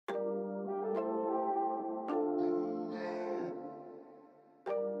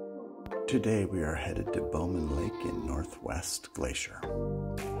Today we are headed to Bowman Lake in northwest Glacier.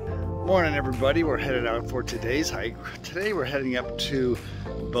 Morning everybody, we're headed out for today's hike. Today we're heading up to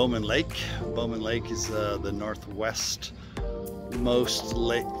Bowman Lake. Bowman Lake is the northwest most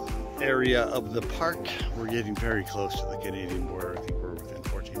lake area of the park. We're getting very close to the Canadian border. I think we're within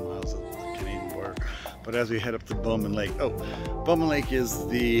 14 miles of the Canadian border. But as we head up to Bowman Lake, Bowman Lake is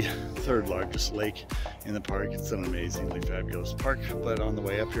the third largest lake in the park. It's an amazingly fabulous park, but on the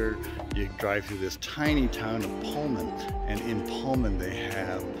way up here you drive through this tiny town of Pullman, and in Pullman they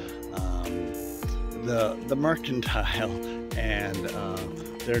have the Mercantile, and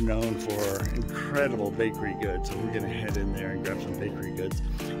they're known for incredible bakery goods, so we're gonna head in there and grab some bakery goods.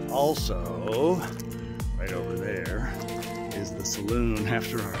 Also, right over there is the Saloon.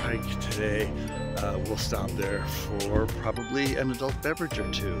 After our hike today, we'll stop there for probably an adult beverage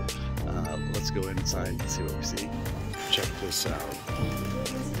or two. Let's go inside and see what we see. Check this out.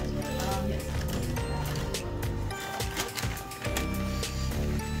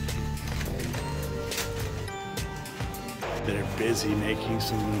 They're busy making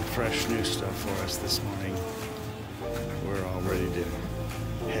some fresh new stuff for us this morning. We're all ready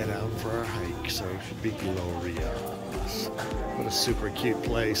to head out for our hike, so it should be glorious. What a super cute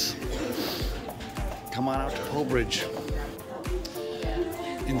place. Come on out to Polebridge.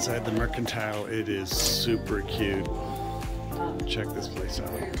 Inside the Mercantile, it is super cute. Check this place out.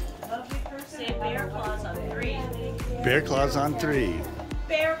 Say bear claws on 3. Bear claws on 3.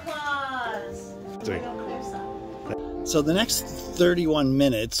 Bear claws! 3. So the next 31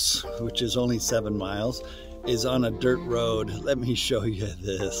 minutes, which is only 7 miles, is on a dirt road. Let me show you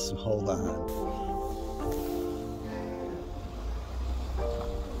this. Hold on.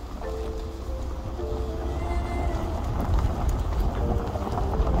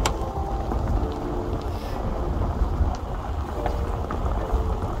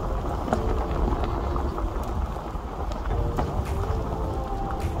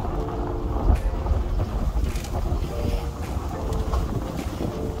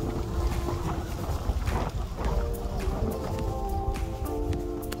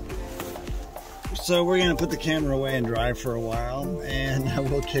 So we're gonna put the camera away and drive for a while, and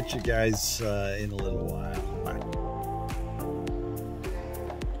we'll catch you guys in a little while. Bye.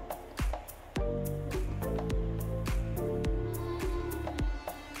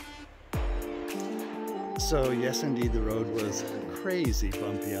 So yes, indeed, the road was crazy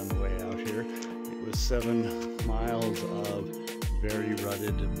bumpy on the way out here. It was 7 miles of very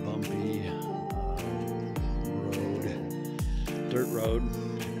rutted, bumpy dirt road.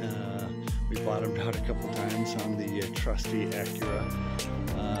 We bottomed out a couple times on the trusty Acura,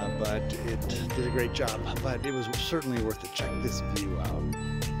 but it did a great job. But it was certainly worth it. Check this view out.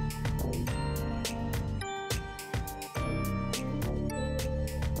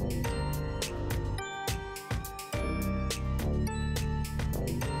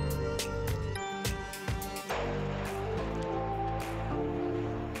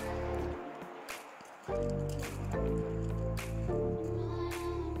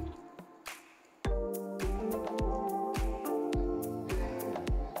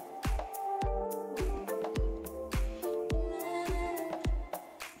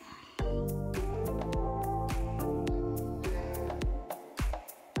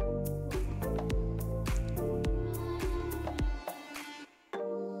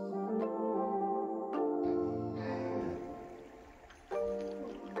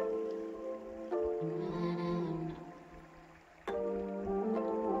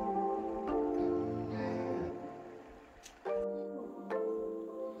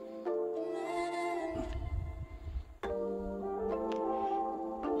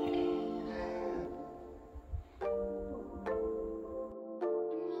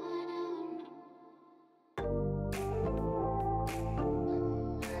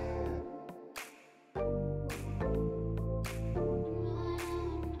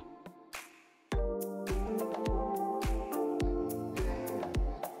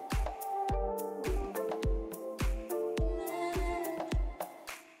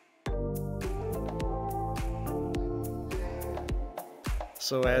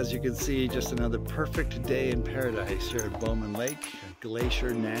 So as you can see, just another perfect day in paradise here at Bowman Lake,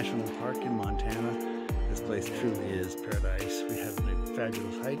 Glacier National Park in Montana. This place truly is paradise. We had a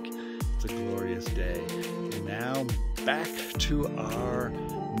fabulous hike. It's a glorious day. And now back to our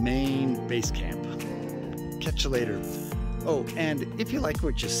main base camp. Catch you later. Oh, and if you like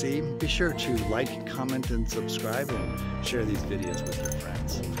what you see, be sure to like, comment, and subscribe, and share these videos with your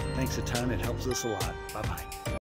friends. Thanks a ton. It helps us a lot. Bye-bye.